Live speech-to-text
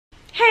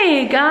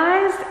Hey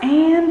guys,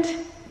 and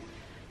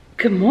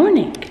good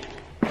morning.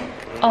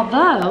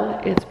 Although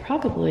it's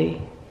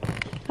probably,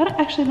 I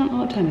actually don't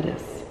know what time it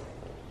is.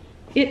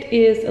 It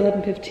is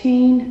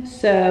 11:15,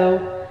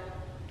 so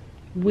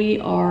we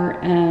are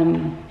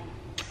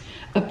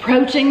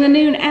approaching the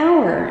noon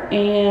hour,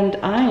 and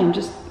I am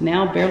just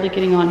now barely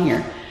getting on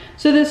here.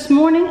 So this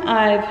morning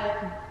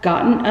I've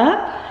gotten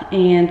up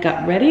and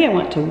got ready. I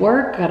went to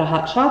work, got a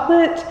hot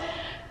chocolate.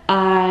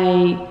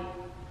 I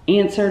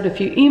answered a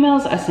few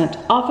emails. I sent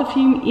off a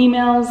few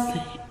emails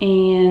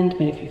and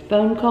made a few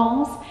phone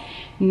calls.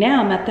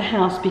 Now I'm at the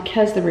house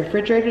because the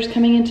refrigerator's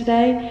coming in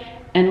today,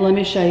 and let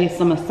me show you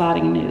some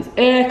exciting news.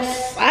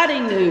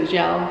 Exciting news,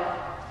 y'all.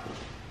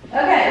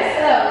 Okay,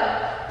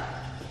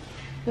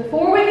 so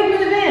before we could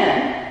move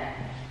in,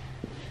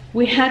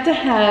 we had to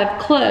have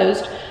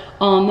closed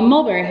on the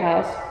mulberry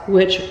house,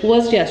 which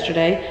was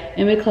yesterday,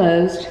 and we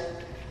closed,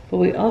 but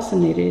we also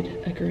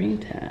needed a green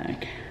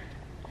tag.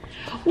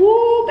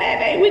 Ooh,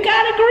 baby, we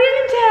got a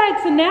green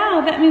tag. So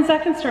now that means I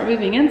can start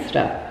moving in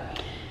stuff.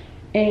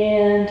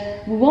 And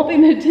we won't be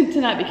moved in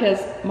tonight because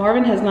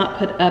Marvin has not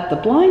put up the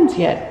blinds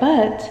yet,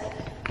 but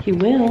he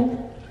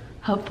will,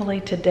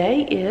 hopefully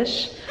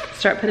today-ish,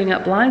 start putting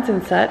up blinds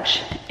and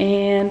such.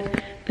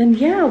 And then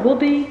yeah, we'll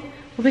be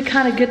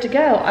kind of good to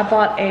go. I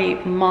bought a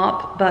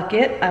mop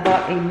bucket. I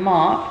bought a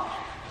mop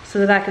so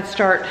that I could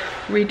start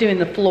redoing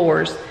the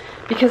floors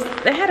because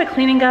they had a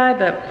cleaning guy,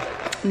 but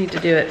I need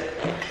to do it.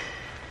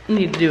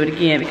 Need to do it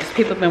again because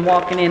people have been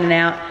walking in and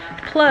out.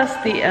 Plus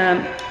the,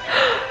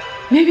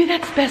 maybe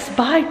that's Best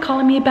Buy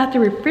calling me about the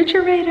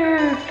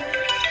refrigerator.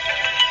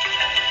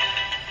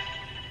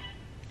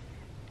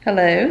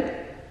 Hello?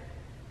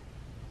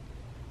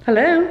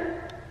 Hello?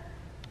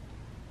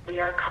 We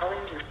are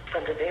calling you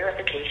from the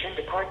verification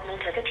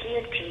department of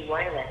AT&T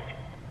Wireless.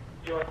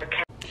 Your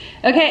account.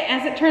 Okay,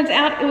 as it turns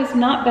out, it was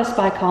not Best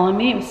Buy calling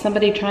me. It was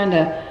somebody trying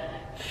to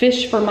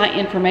fish for my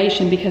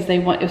information because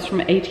it was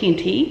from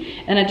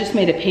AT&T, and I just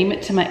made a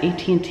payment to my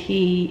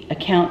AT&T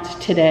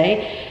account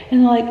today,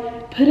 and they're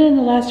like, put in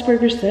the last four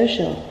of your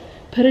social,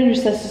 put in your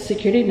social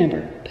security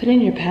number, put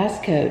in your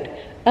passcode.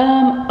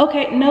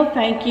 Okay, no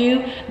thank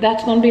you.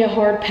 That's gonna be a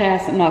hard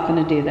pass. I'm not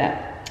gonna do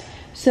that.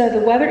 So the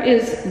weather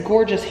is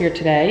gorgeous here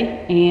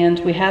today, and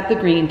we have the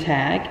green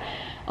tag,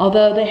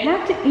 although they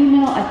have to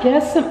email, I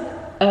guess,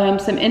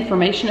 some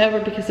information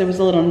over because there was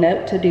a little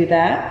note to do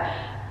that.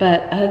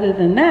 But other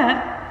than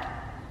that,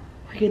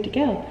 we're good to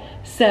go.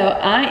 So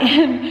I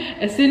am,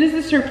 as soon as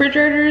this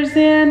refrigerator is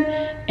in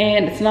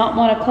and it's not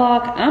 1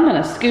 o'clock, I'm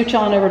gonna scooch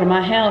on over to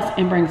my house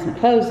and bring some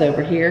clothes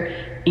over here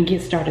and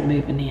get started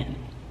moving in.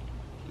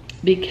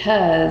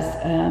 Because,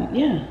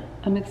 yeah,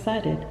 I'm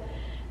excited.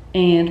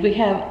 And we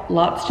have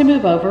lots to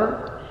move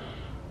over,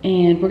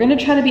 and we're gonna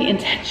try to be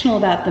intentional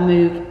about the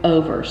move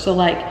over. So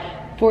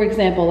like, for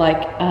example,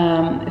 like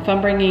if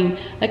I'm bringing,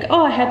 like,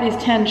 oh, I have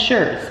these 10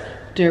 shirts.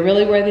 Do I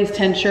really wear these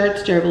 10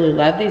 shirts? Do I really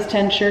love these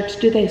 10 shirts?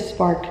 Do they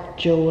spark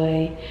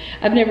joy?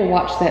 I've never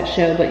watched that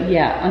show, but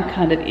yeah, I'm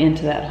kind of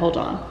into that. Hold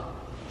on.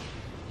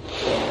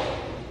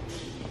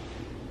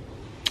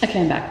 I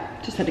came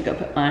back. Just had to go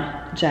put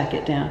my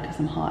jacket down because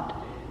I'm hot.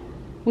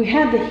 We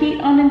have the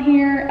heat on in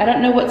here. I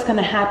don't know what's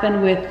gonna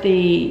happen with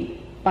the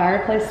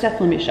fireplace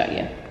stuff. Let me show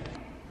you.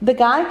 The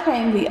guy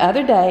came the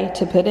other day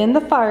to put in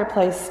the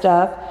fireplace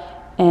stuff,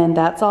 and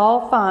that's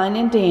all fine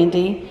and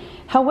dandy.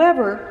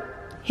 However,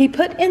 he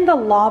put in the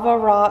lava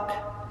rock,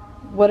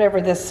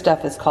 whatever this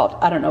stuff is called.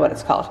 I don't know what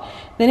it's called.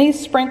 Then he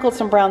sprinkled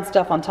some brown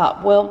stuff on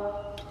top.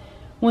 Well,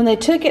 when they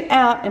took it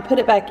out and put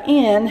it back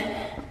in,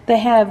 they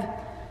have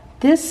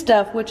this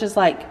stuff, which is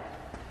like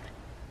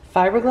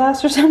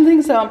fiberglass or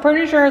something. So I'm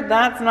pretty sure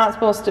that's not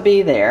supposed to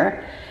be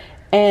there.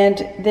 And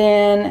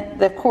then,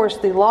 of course,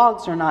 the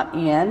logs are not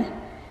in.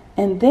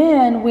 And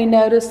then we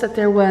noticed that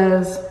there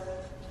was,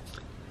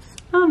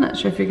 I'm not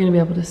sure if you're gonna be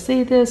able to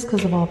see this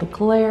because of all the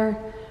glare,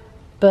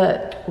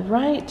 but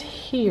right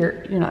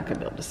here, you're not gonna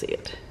be able to see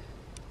it.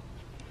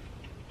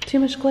 Too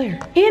much glare.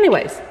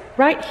 Anyways,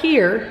 right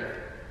here,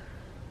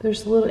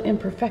 there's a little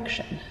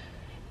imperfection.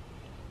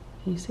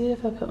 Can you see it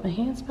if I put my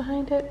hands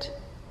behind it?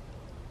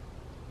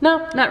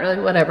 No, not really,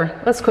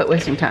 whatever. Let's quit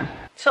wasting time.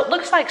 So it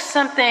looks like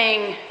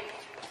something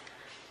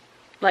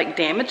like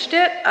damaged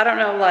it. I don't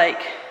know,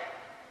 like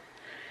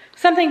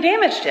something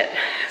damaged it.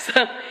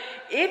 So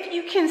if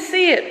you can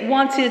see it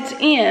once it's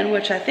in,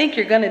 which I think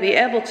you're gonna be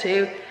able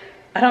to,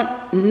 I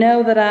don't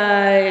know that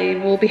I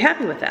will be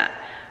happy with that.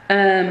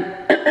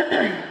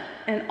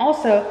 And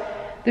also,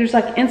 there's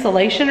like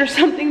insulation or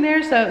something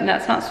there, so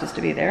that's not supposed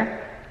to be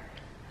there.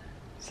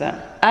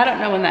 So, I don't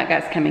know when that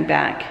guy's coming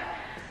back.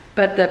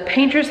 But the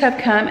painters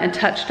have come and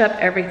touched up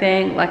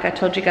everything. Like I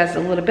told you guys a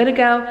little bit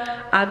ago,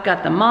 I've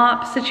got the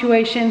mop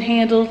situation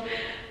handled.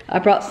 I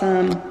brought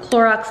some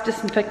Clorox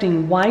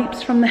disinfecting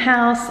wipes from the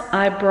house.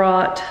 I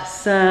brought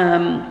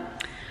some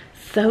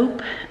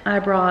soap. I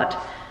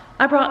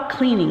brought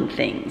cleaning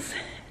things,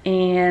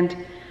 and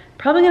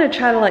probably gonna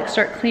try to like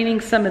start cleaning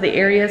some of the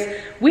areas.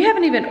 We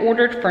haven't even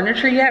ordered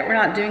furniture yet. We're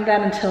not doing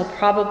that until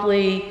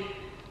probably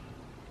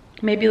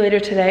maybe later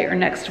today or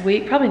next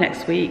week, probably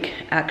next week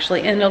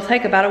actually, and it'll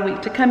take about a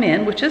week to come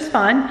in, which is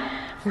fine.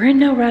 We're in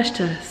no rush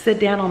to sit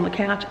down on the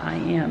couch. I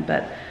am,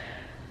 but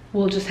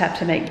we'll just have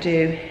to make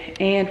do.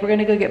 And we're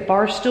gonna go get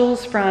bar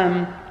stools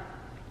from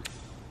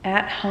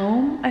At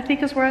Home, I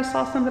think is where I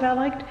saw some that I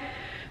liked.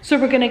 So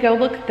we're gonna go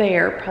look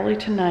there probably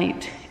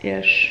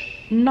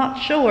tonight-ish.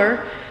 Not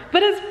sure,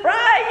 but it's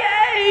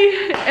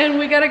Friday and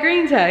we got a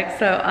green tag,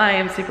 so I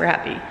am super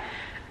happy.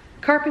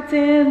 Carpet's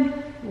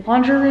in,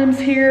 laundry room's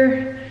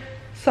here,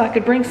 so I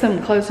could bring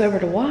some clothes over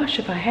to wash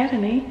if I had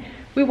any.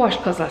 We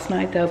washed clothes last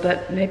night though,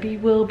 but maybe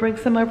we'll bring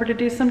some over to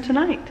do some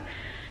tonight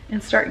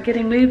and start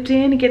getting moved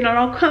in and getting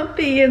all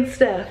comfy and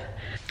stuff.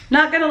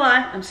 Not gonna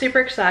lie, I'm super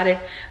excited.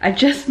 I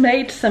just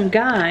made some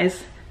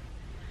guys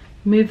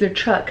move their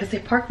truck because they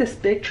parked this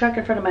big truck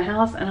in front of my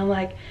house, and I'm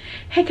like,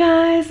 hey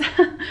guys,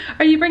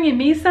 are you bringing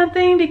me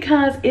something?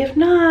 Because if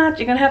not,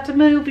 you're gonna have to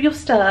move your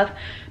stuff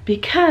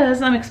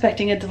because I'm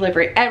expecting a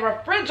delivery. A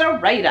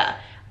refrigerator.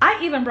 I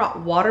even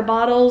brought water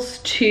bottles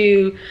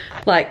to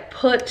like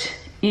put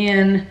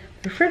in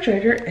the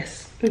refrigerator.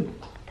 Ooh,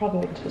 probably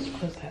wasn't supposed to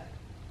close that.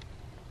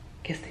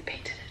 Guess they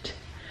painted it.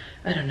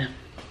 I don't know.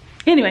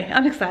 Anyway,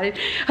 I'm excited.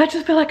 I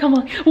just feel like I'm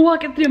like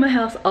walking through my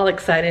house all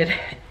excited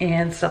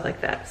and stuff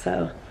like that.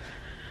 So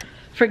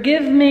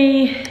forgive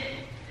me.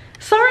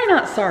 Sorry,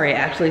 not sorry,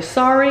 actually.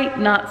 Sorry,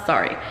 not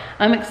sorry.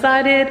 I'm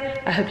excited.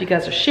 I hope you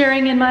guys are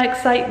sharing in my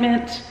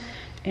excitement.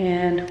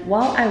 And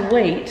while I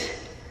wait,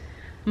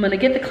 I'm gonna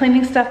get the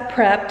cleaning stuff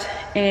prepped,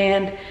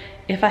 and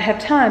if I have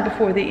time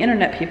before the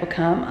internet people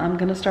come, I'm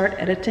gonna start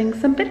editing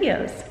some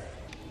videos.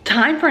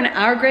 Time for an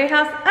Our Gray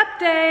House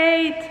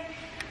update.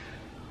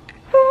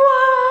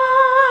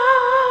 Whoa,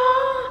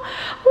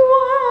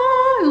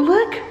 whoa,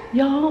 look,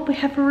 y'all, we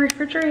have a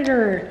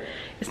refrigerator.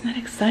 Isn't that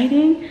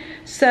exciting?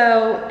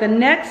 So the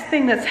next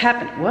thing that's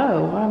happening,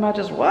 whoa, why am I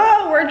just,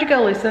 whoa, where'd you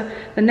go, Lisa?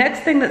 The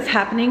next thing that's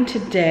happening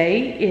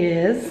today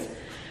is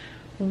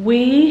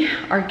we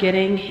are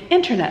getting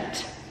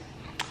internet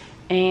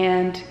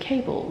and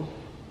cable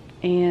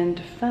and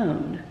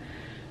phone.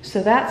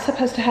 So that's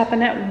supposed to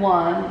happen at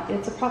 1.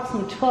 It's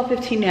approximately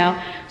 12:15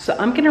 now. So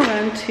I'm gonna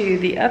run to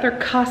the other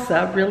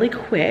casa really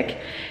quick,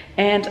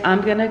 and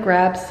I'm gonna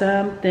grab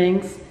some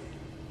things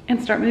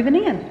and start moving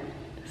in.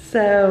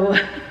 So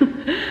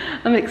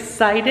I'm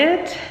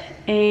excited,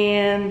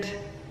 and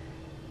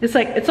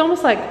it's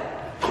almost like,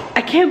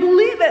 I can't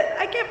believe it.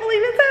 I can't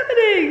believe it's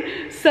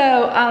happening.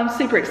 So I'm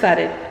super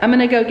excited. I'm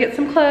gonna go get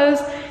some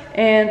clothes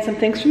and some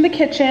things from the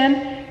kitchen,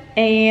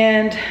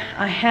 and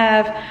I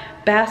have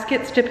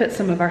baskets to put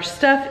some of our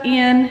stuff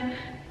in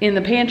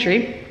the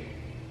pantry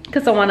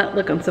because I want it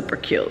looking super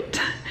cute.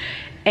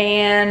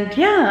 And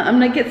yeah, I'm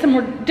gonna get some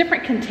more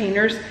different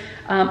containers.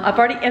 I've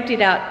already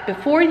emptied out.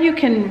 Before you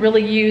can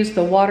really use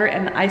the water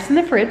and the ice in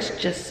the fridge,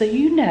 just so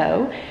you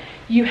know,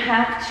 you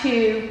have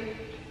to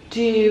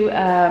do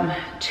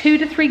 2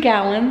 to 3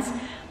 gallons,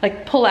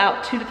 like pull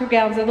out 2 to 3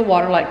 gallons of the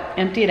water, like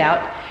empty it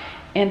out.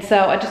 And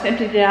so I just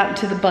emptied it out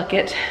into the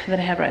bucket that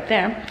I have right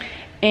there.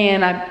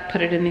 And I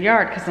put it in the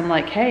yard because I'm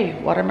like, hey,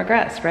 water my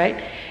grass,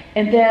 right?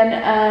 And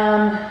then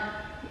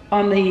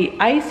on the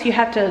ice, you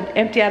have to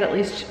empty out at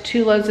least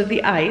 2 loads of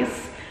the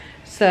ice.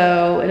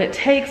 So, and it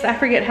takes, I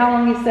forget how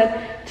long he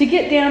said, to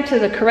get down to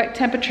the correct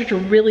temperature to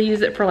really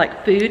use it for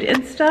like food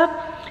and stuff.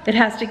 It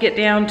has to get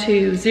down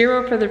to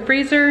 0 for the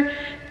freezer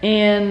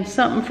and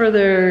something for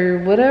the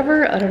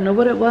whatever. I don't know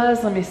what it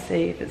was. Let me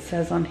see if it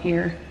says on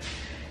here.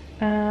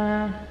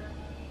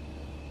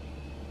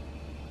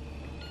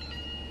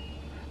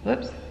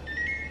 Whoops.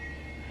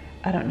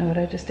 I don't know what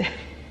I just did.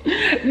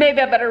 Maybe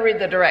I better read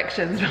the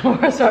directions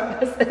before I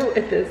start messing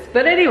with this.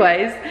 But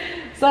anyways,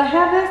 so I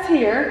have this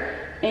here,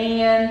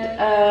 and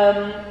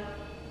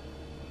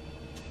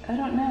I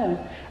don't know.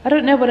 I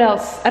don't know what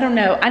else. I don't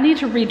know. I need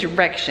to read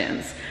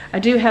directions. I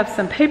do have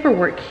some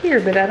paperwork here,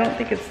 but I don't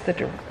think it's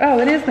the, oh,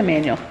 it is the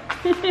manual.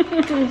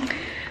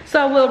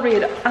 So I will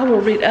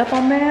read up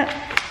on that,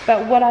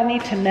 about what I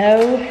need to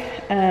know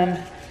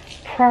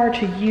prior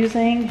to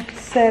using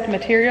said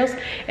materials.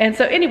 And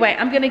so anyway,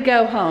 I'm gonna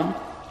go home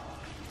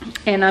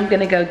and I'm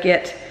gonna go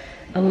get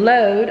a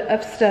load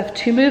of stuff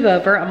to move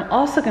over. I'm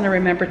also gonna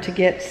remember to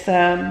get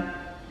some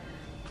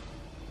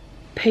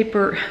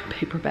paper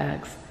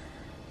bags,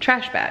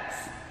 trash bags,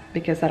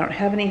 because I don't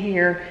have any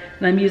here,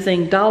 and I'm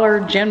using Dollar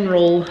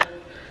General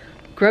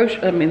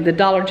the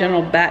Dollar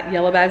General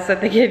yellow bags that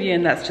they give you,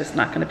 and that's just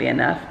not gonna be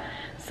enough.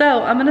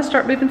 So I'm gonna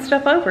start moving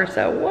stuff over.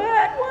 So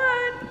what?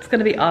 It's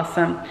gonna be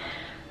awesome.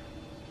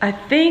 I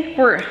think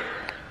we're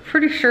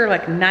pretty sure,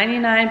 like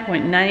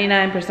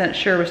 99.99%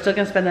 sure, we're still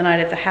gonna spend the night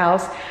at the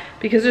house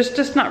because there's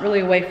just not really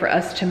a way for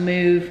us to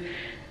move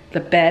the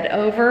bed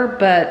over,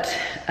 but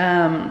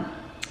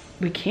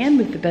we can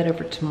move the bed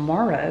over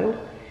tomorrow.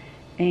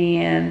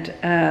 And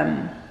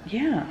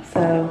yeah,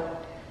 so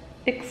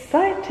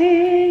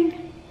exciting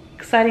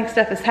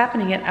stuff is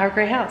happening at Our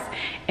Gray House.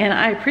 And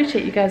I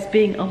appreciate you guys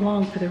being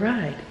along for the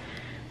ride.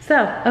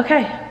 So,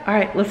 okay, all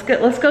right, let's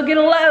go get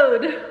a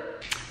load.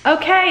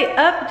 Okay,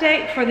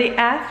 update for the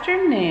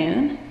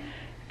afternoon.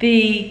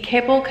 The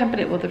cable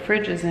company, well, the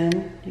fridge is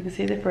in. You can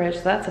see the fridge,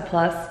 so that's a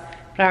plus.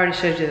 But I already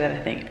showed you that,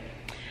 I think.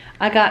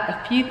 I got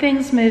a few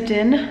things moved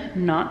in,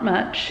 not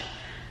much.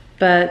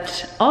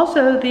 But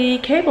also the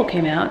cable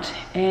came out,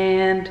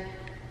 and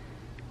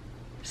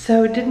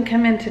so it didn't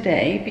come in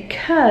today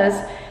because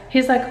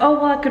he's like, oh,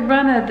 well, I could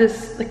run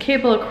the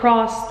cable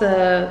across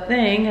the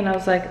thing. And I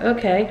was like,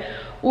 okay.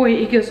 Or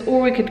he goes,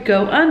 or we could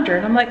go under.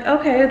 And I'm like,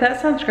 okay,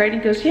 that sounds great.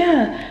 And he goes,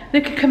 yeah,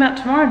 they could come out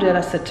tomorrow and do it.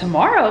 I said,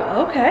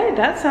 tomorrow? Okay,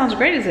 that sounds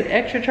great. Is it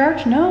extra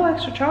charge? No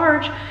extra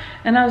charge.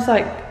 And I was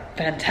like,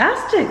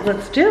 fantastic,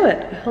 let's do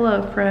it.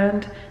 Hello,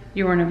 friend.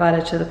 You weren't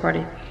invited to the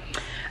party.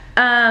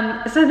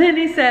 So then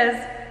he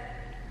says,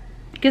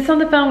 gets on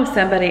the phone with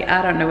somebody,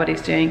 I don't know what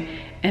he's doing.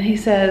 And he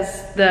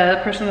says,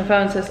 the person on the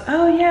phone says,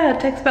 oh yeah, it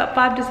takes about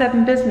 5 to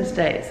 7 business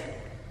days.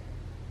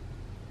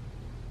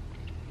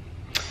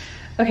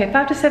 Okay,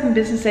 5 to 7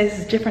 business days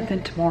is different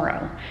than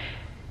tomorrow.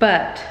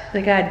 But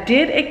the guy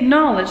did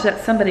acknowledge that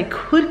somebody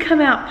could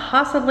come out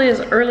possibly as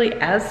early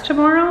as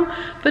tomorrow,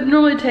 but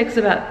normally it takes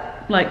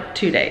about like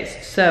 2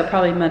 days. So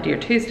probably Monday or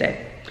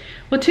Tuesday.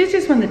 Well,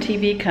 Tuesday's when the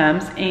TV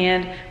comes,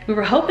 and we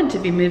were hoping to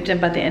be moved in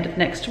by the end of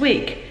next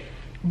week.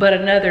 But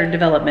another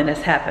development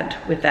has happened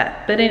with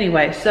that. But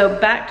anyway, so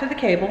back to the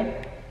cable.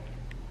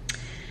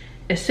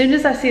 As soon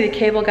as I see the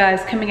cable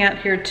guys coming out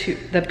here to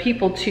the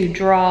people to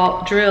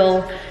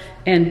drill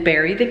and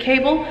bury the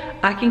cable,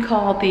 I can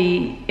call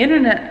the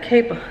internet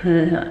cable.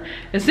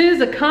 As soon as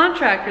the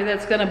contractor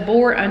that's gonna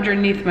bore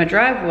underneath my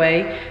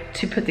driveway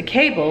to put the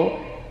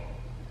cable,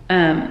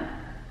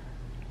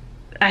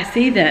 I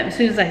see them. As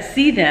soon as I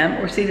see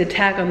them or see the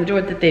tag on the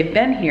door that they've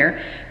been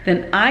here,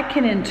 then I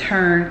can in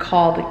turn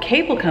call the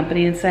cable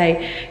company and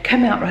say,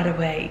 come out right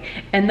away.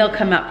 And they'll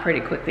come out pretty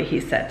quickly,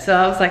 he said. So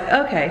I was like,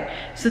 okay.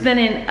 So then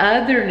in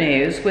other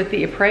news with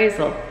the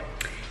appraisal,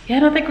 yeah, I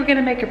don't think we're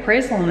gonna make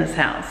appraisal in this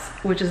house,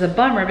 which is a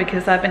bummer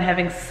because I've been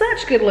having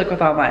such good luck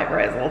with all my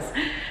appraisals.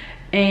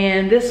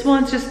 And this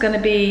one's just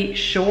gonna be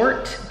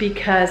short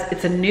because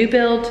it's a new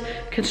build.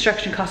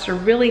 Construction costs are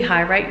really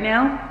high right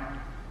now.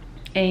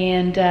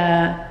 And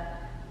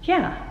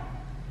yeah,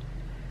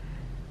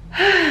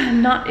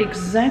 not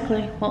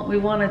exactly what we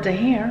wanted to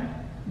hear,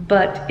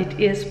 but it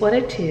is what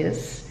it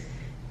is.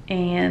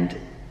 And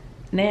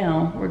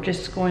now we're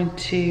just going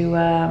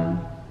to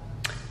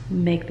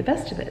make the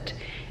best of it.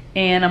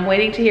 And I'm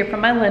waiting to hear from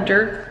my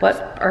lender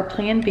what our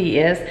plan B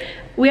is.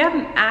 We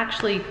haven't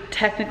actually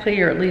technically,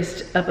 or at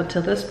least up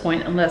until this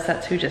point, unless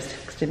that's who just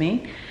texted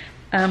me,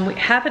 we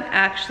haven't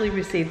actually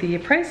received the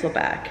appraisal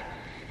back.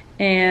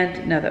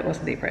 And no, that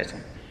wasn't the appraisal.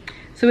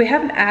 So we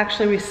haven't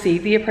actually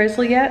received the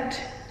appraisal yet.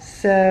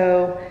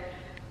 So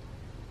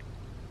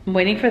I'm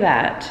waiting for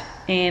that.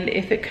 And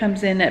if it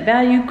comes in at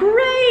value,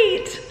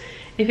 great.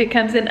 If it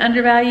comes in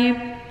under value,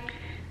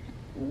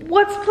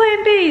 what's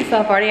plan B? So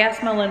I've already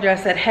asked my lender, I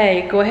said,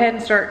 hey, go ahead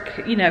and start,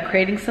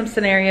 creating some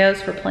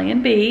scenarios for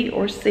plan B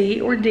or C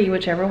or D,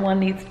 whichever one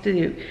needs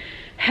to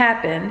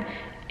happen.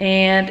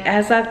 And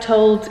as I've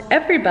told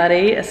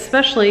everybody,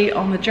 especially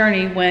on the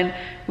journey when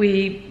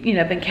we,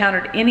 have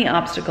encountered any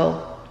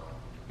obstacle,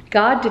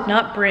 God did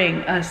not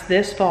bring us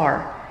this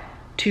far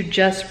to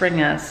just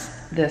bring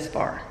us this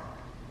far.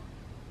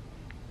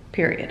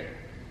 Period.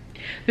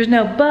 There's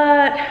no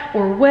but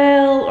or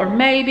well or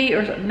maybe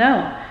or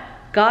no.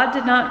 God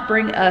did not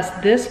bring us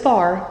this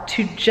far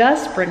to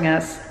just bring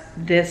us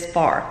this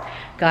far.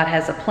 God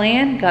has a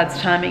plan. God's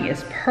timing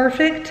is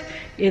perfect.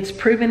 It's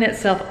proven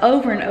itself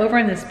over and over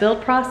in this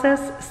build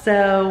process.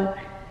 So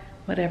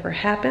whatever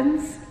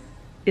happens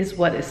is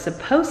what is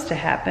supposed to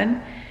happen,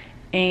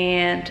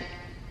 and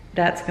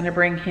that's going to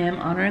bring him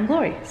honor and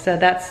glory. So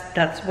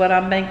that's what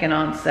I'm banking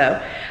on. So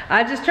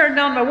I just turned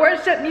on my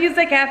worship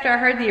music after I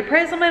heard the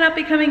appraisal may not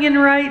be coming in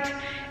right,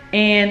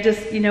 and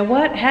just, you know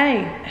what,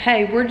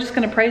 hey, we're just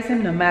going to praise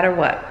him no matter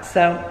what.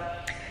 So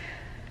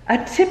I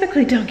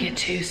typically don't get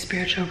too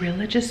spiritual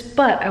religious,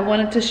 but I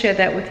wanted to share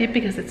that with you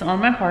because it's on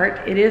my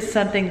heart. It is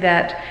something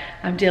that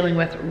I'm dealing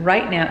with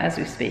right now as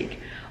we speak.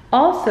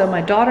 Also,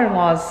 my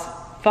daughter-in-law's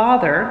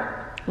father,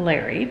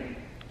 Larry,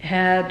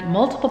 had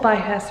multiple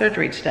bypass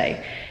surgery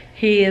today.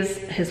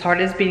 His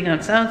heart is beating on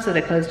its own, so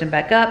they closed him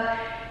back up,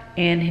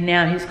 and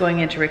now he's going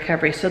into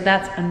recovery. So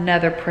that's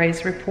another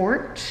praise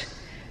report.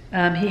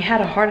 He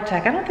had a heart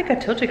attack. I don't think I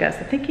told you guys.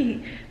 I think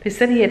they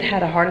said he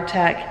had a heart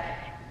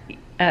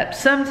attack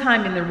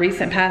sometime in the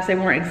recent past. They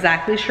weren't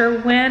exactly sure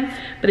when,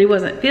 but he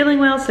wasn't feeling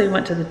well, so he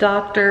went to the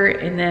doctor,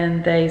 and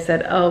then they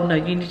said, oh no,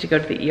 you need to go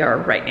to the ER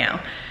right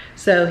now.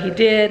 So he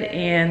did,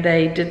 and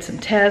they did some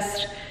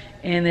tests,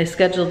 and they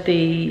scheduled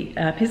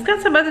he's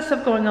got some other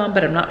stuff going on,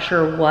 but I'm not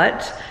sure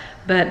what.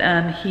 But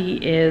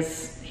he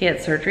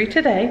had surgery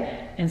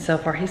today, and so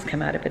far he's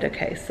come out of it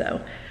okay. So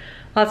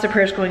lots of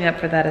prayers going up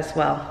for that as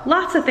well.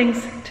 Lots of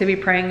things to be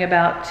praying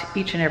about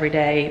each and every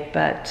day,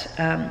 but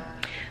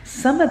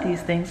some of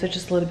these things are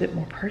just a little bit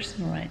more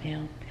personal right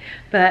now.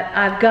 But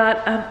I've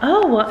got,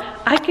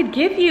 I could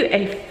give you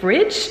a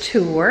fridge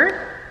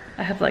tour.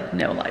 I have like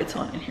no lights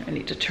on in here. I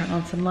need to turn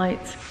on some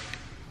lights.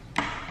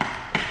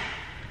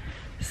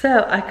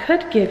 So I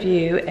could give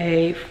you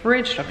a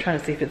fridge. I'm trying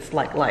to see if it's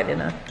like light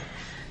enough.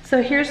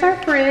 So here's our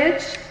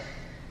fridge.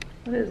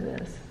 What is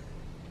this?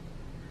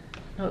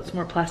 Oh, it's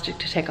more plastic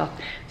to take off.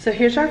 So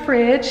here's our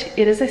fridge.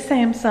 It is a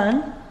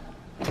Samsung.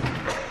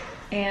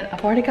 And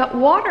I've already got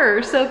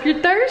water, so if you're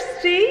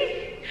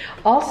thirsty.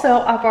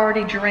 Also, I've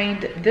already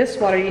drained this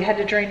water. You had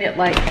to drain it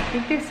like, I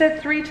think they said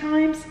 3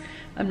 times.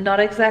 I'm not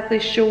exactly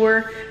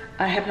sure.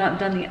 I have not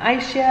done the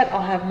ice yet.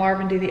 I'll have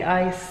Marvin do the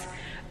ice.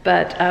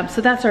 But,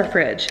 so that's our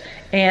fridge.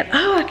 And,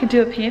 oh, I can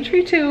do a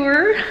pantry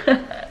tour.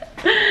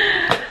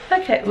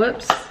 Okay,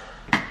 whoops.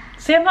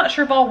 See, I'm not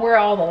sure where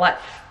all the light,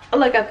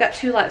 like I've got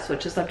 2 light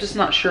switches. I'm just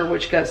not sure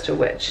which goes to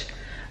which.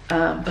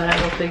 But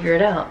I will figure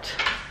it out.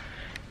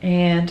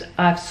 And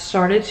I've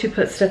started to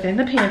put stuff in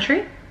the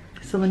pantry.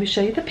 So let me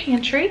show you the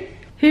pantry.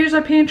 Here's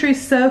our pantry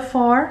so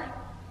far.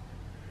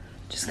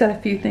 Just got a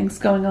few things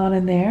going on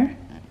in there.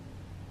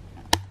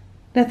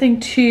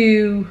 Nothing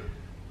too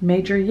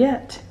major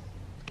yet.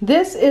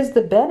 This is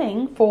the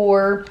bedding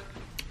for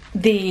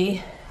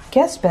the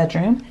guest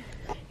bedroom.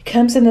 It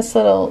comes in this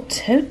little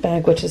tote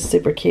bag, which is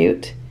super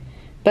cute.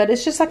 But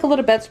it's just like a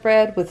little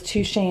bedspread with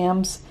 2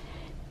 shams.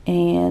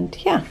 And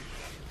yeah.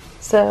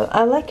 So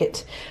I like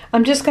it.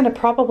 I'm just going to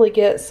probably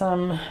get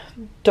some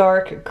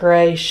dark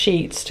gray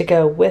sheets to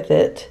go with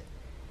it.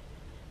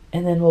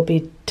 And then we'll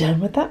be done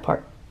with that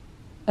part.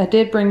 I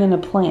did bring in a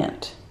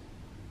plant.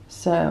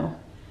 So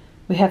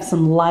we have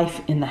some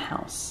life in the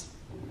house.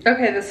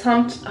 Okay, this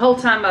whole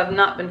time I've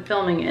not been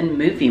filming in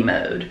movie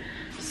mode.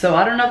 So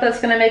I don't know if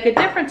that's going to make a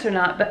difference or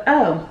not. But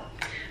oh,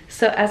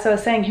 so as I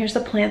was saying, here's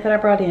the plant that I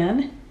brought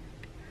in.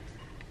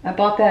 I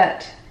bought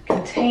that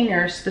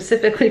container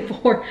specifically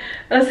for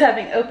us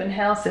having open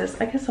houses.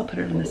 I guess I'll put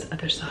it on this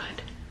other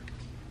side.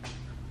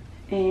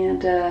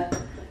 And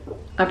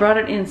I brought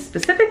it in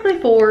specifically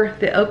for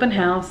the open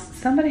house.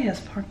 Somebody has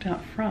parked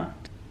out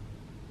front.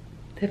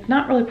 They've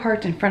not really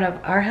parked in front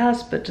of our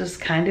house, but just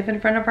kind of in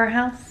front of our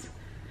house.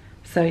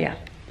 So yeah.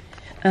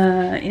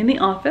 In the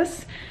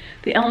office,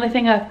 the only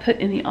thing I've put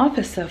in the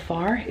office so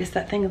far is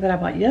that thing that I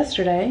bought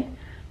yesterday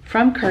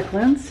from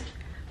Kirkland's,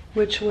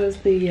 which was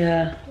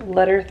the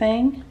letter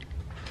thing.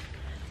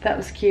 That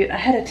was cute. I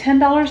had a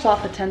 $10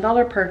 off, a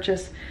 $10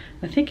 purchase.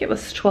 I think it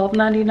was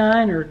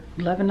 $12.99 or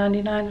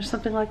 $11.99 or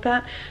something like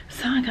that.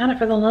 So I got it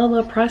for the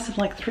low price of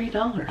like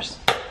 $3.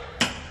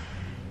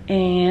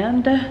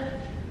 And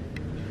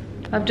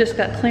I've just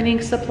got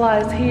cleaning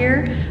supplies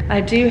here. I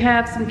do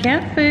have some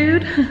cat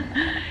food.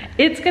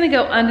 It's gonna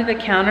go under the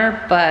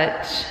counter,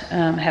 but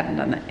I haven't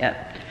done that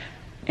yet.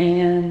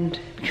 And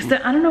because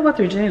I don't know what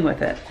they're doing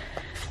with it.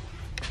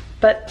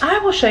 But I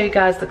will show you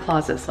guys the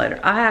closets later.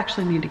 I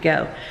actually need to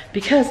go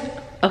because,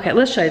 okay,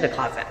 let's show you the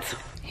closets.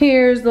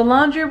 Here's the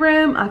laundry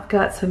room. I've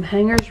got some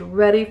hangers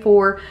ready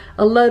for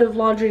a load of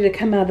laundry to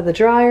come out of the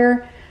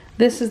dryer.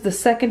 This is the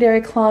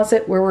secondary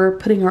closet where we're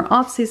putting our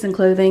off-season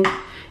clothing.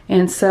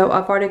 And so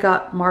I've already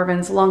got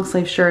Marvin's long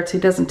sleeve shirts. He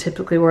doesn't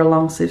typically wear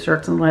long sleeve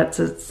shirts unless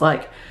it's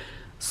like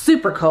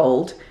super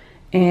cold.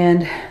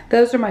 And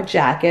those are my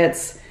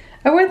jackets.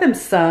 I wear them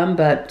some,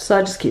 but so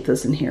I just keep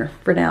those in here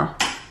for now.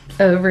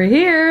 Over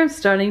here, I'm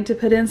starting to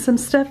put in some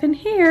stuff in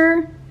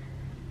here.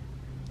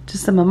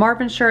 Just some of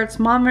Marvin's shirts.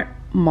 Marvin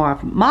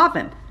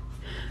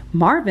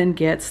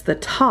gets the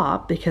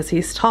top because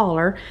he's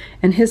taller,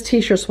 and his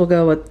t-shirts will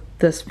go with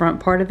this front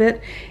part of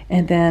it,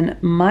 and then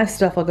my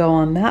stuff will go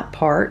on that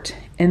part,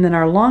 and then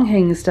our long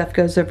hanging stuff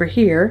goes over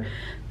here.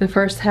 The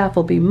first half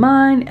will be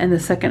mine, and the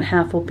second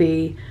half will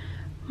be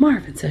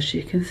Marvin's, as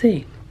you can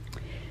see.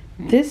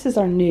 This is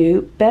our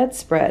new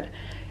bedspread.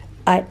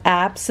 I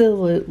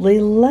absolutely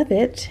love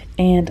it,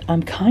 and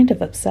I'm kind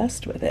of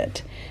obsessed with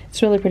it.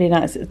 It's really pretty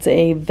nice. It's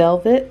a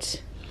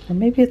velvet, or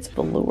maybe it's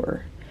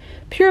velour,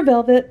 pure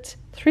velvet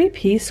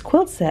 3-piece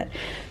quilt set.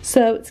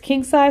 So it's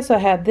king size, so I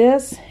have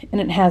this,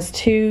 and it has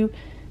 2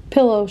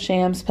 pillow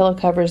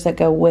covers that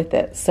go with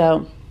it.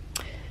 So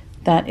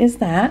that is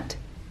that.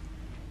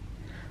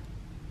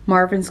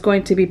 Marvin's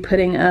going to be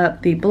putting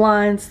up the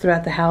blinds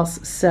throughout the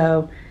house,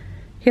 so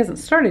he hasn't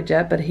started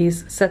yet, but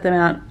he's set them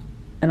out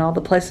and all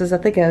the places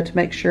that they go to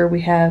make sure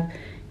we have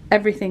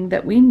everything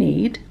that we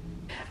need.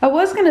 I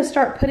was gonna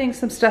start putting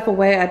some stuff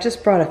away. I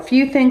just brought a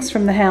few things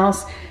from the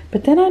house,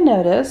 but then I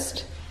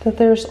noticed that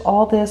there's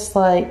all this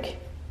like,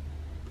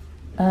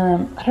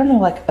 I don't know,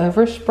 like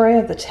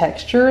overspray of the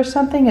texture or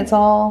something. It's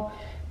all,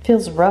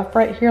 feels rough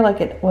right here,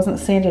 like it wasn't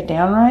sanded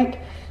down right.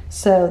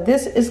 So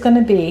this is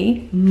gonna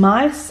be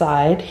my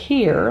side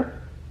here,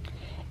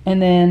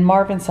 and then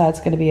Marvin's side's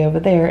gonna be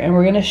over there, and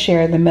we're gonna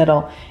share the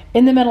middle.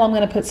 In the middle, I'm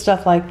gonna put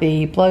stuff like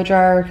the blow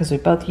dryer, because we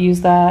both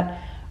use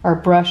that. Our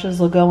brushes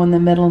will go in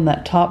the middle in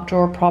that top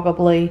drawer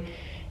probably.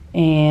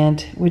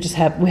 And we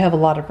have a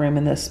lot of room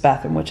in this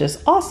bathroom, which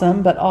is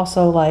awesome, but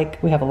also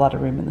like we have a lot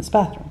of room in this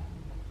bathroom.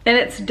 And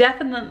it's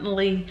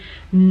definitely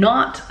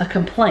not a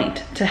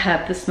complaint to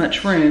have this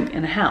much room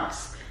in a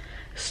house.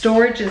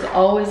 Storage is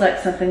always like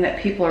something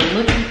that people are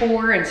looking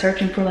for and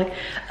searching for, like,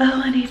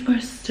 oh, I need more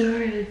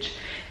storage.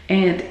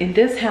 And in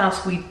this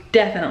house, we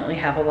definitely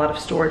have a lot of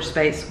storage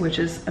space, which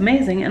is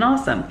amazing and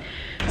awesome.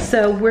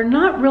 So we're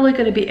not really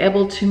gonna be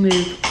able to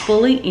move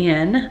fully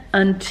in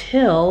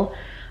until,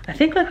 I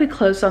think like we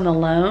closed on the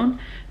loan,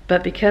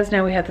 but because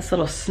now we have this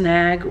little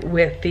snag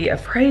with the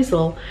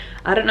appraisal,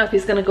 I don't know if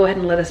he's gonna go ahead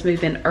and let us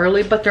move in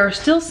early, but there are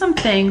still some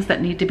things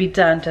that need to be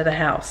done to the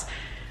house.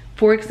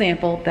 For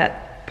example,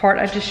 that part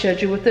I just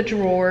showed you with the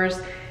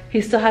drawers,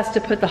 he still has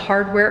to put the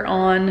hardware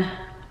on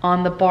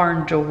the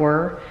barn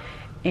door,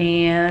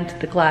 and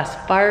the glass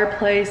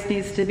fireplace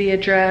needs to be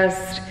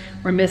addressed.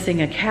 We're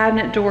missing a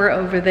cabinet door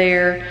over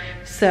there.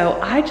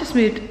 So I just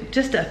moved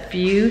just a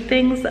few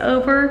things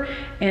over,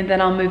 and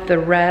then I'll move the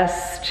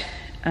rest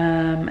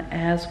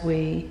as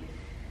we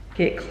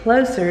get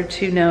closer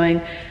to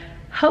knowing,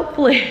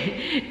 hopefully,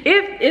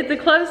 if the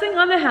closing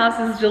on the house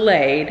is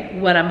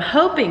delayed, what I'm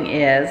hoping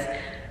is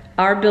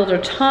our builder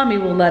Tommy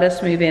will let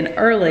us move in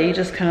early,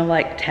 just kind of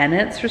like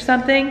tenants or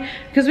something,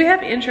 because we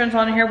have insurance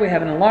on here, we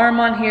have an alarm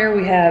on here,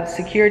 we have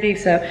security,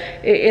 so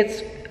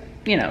it's,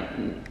 you know,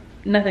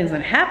 nothing's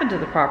gonna happen to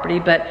the property,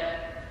 but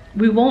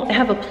we won't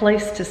have a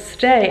place to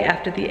stay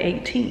after the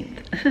 18th.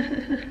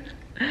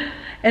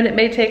 And it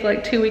may take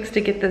like 2 weeks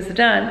to get this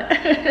done.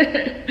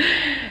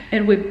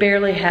 And we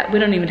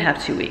don't even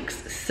have 2 weeks.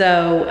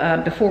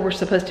 So before we're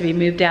supposed to be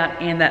moved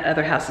out, and that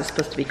other house is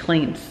supposed to be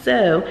cleaned.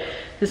 So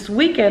this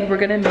weekend we're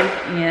gonna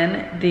move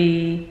in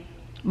the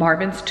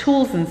Marvin's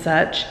tools and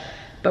such,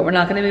 but we're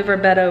not gonna move our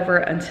bed over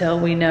until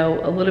we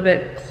know a little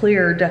bit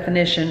clearer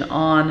definition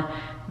on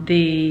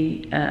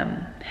the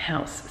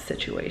house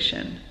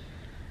situation.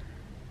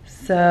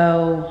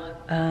 So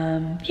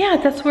yeah,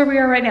 that's where we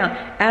are right now.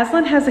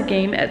 Aslan has a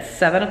game at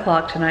 7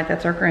 o'clock tonight.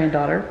 That's our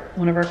granddaughter,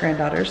 one of our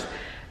granddaughters,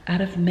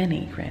 out of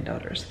many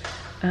granddaughters.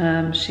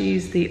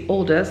 She's the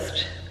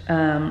oldest,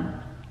 and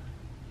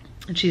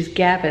she's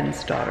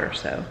Gavin's daughter,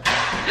 so.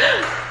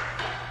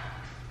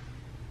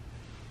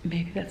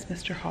 Maybe that's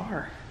Mr.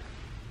 Har.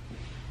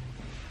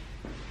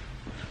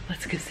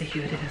 Let's go see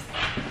who it is.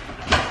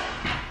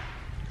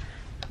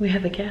 We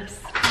have a guest.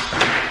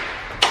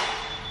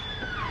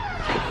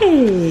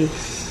 Hey.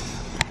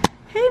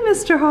 Hey,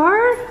 Mr.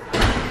 Har.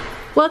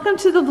 Welcome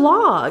to the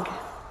vlog.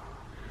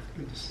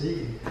 Good to see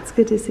you. It's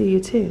good to see you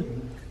too.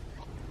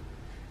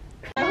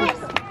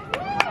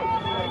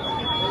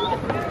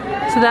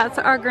 So that's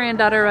our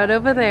granddaughter right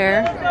over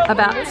there,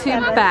 about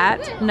to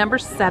bat, number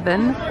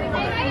 7. I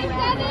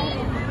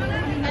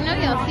know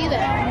y'all see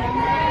that.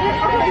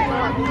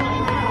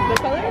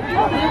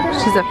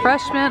 She's a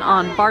freshman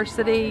on the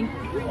varsity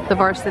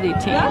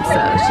team,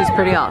 so she's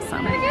pretty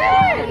awesome.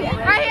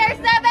 Right here,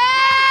 7! 7!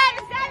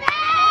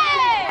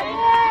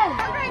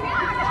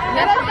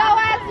 Let us go,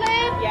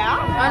 Ashley.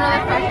 Yeah. Oh, no,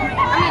 that's freshman. I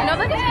mean, no,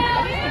 look at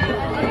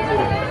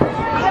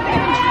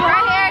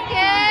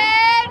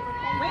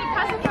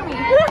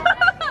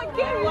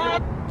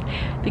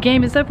The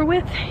game is over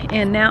with,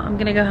 and now I'm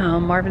gonna go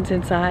home. Marvin's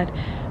inside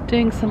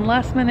doing some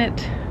last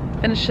minute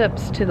finish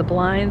ups to the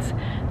blinds.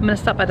 I'm gonna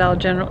stop by Dollar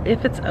General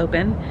if it's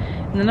open,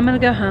 and then I'm gonna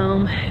go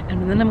home,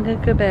 and then I'm gonna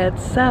go to bed.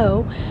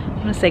 So I'm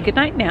gonna say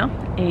goodnight now,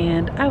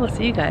 and I will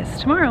see you guys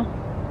tomorrow.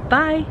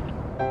 Bye.